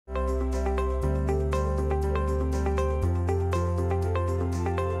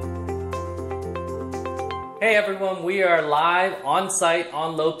Hey everyone, we are live on site,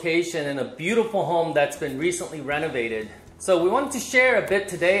 on location in a beautiful home that's been recently renovated. So we wanted to share a bit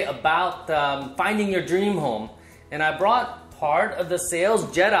today about finding your dream home. And I brought part of the Sales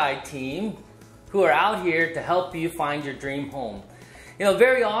Jedi team who are out here to help you find your dream home. You know,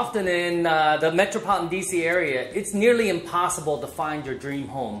 very often in the metropolitan DC area, it's nearly impossible to find your dream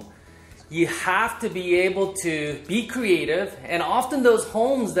home. You have to be able to be creative, and often those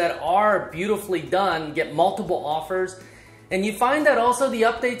homes that are beautifully done get multiple offers, and you find that also the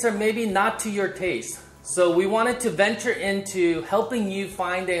updates are maybe not to your taste. So we wanted to venture into helping you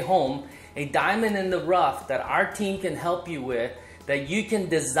find a home, a diamond in the rough that our team can help you with, that you can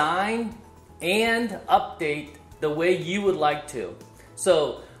design and update the way you would like to.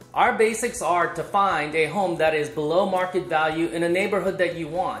 So our basics are to find a home that is below market value in a neighborhood that you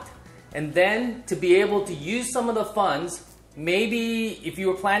want. And then to be able to use some of the funds, maybe if you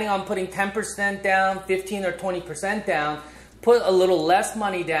were planning on putting 10% down, 15 or 20% down, put a little less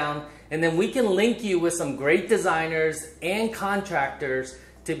money down, and then we can link you with some great designers and contractors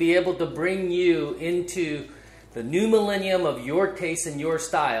to be able to bring you into the new millennium of your tastes and your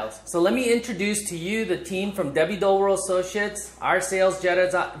styles. So let me introduce to you the team from Debbie Dolwell Associates, our Sales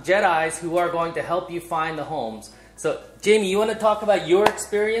Jedis who are going to help you find the homes. So, Jamie, you want to talk about your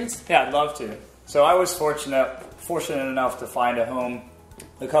experience? Yeah, I'd love to. So I was fortunate enough to find a home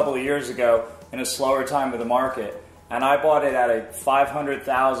a couple of years ago in a slower time of the market, and I bought it at a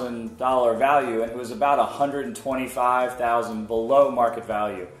 $500,000 value, and it was about $125,000 below market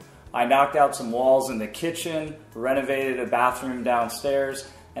value. I knocked out some walls in the kitchen, renovated a bathroom downstairs,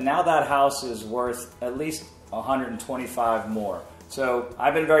 and now that house is worth at least $125,000 more. So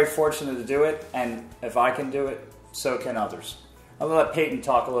I've been very fortunate to do it, and if I can do it, so can others. I'm going to let Peyton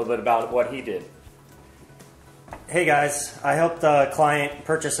talk a little bit about what he did. Hey guys, I helped a client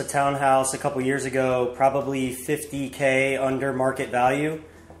purchase a townhouse a couple years ago, probably $50K under market value.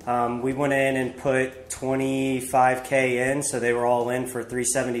 We went in and put $25K in, so they were all in for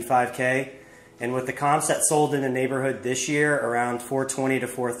 $375K. And with the comps that sold in the neighborhood this year, around $420 to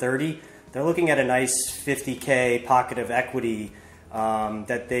 $430, they're looking at a nice $50K pocket of equity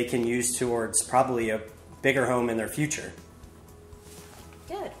that they can use towards probably a bigger home in their future.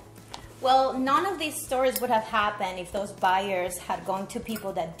 Good. Well, none of these stories would have happened if those buyers had gone to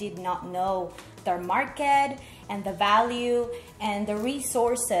people that did not know their market and the value and the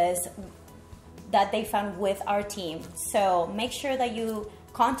resources that they found with our team. So make sure that you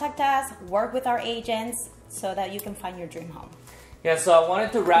contact us, work with our agents so that you can find your dream home. Yeah, so I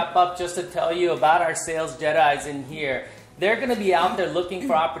wanted to wrap up just to tell you about our Sales Jedis in here. They're going to be out there looking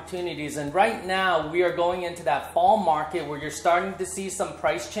for opportunities, and right now we are going into that fall market where you're starting to see some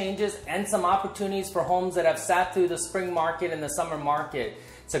price changes and some opportunities for homes that have sat through the spring market and the summer market.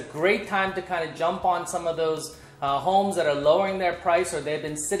 It's a great time to kind of jump on some of those homes that are lowering their price, or they've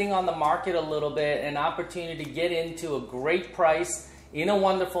been sitting on the market a little bit, an opportunity to get into a great price in a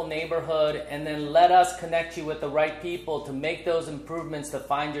wonderful neighborhood, and then let us connect you with the right people to make those improvements to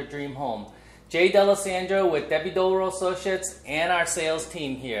find your dream home. Jay D'Alessandro with Debbie Dolwell Associates and our sales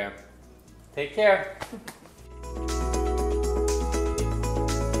team here. Take care.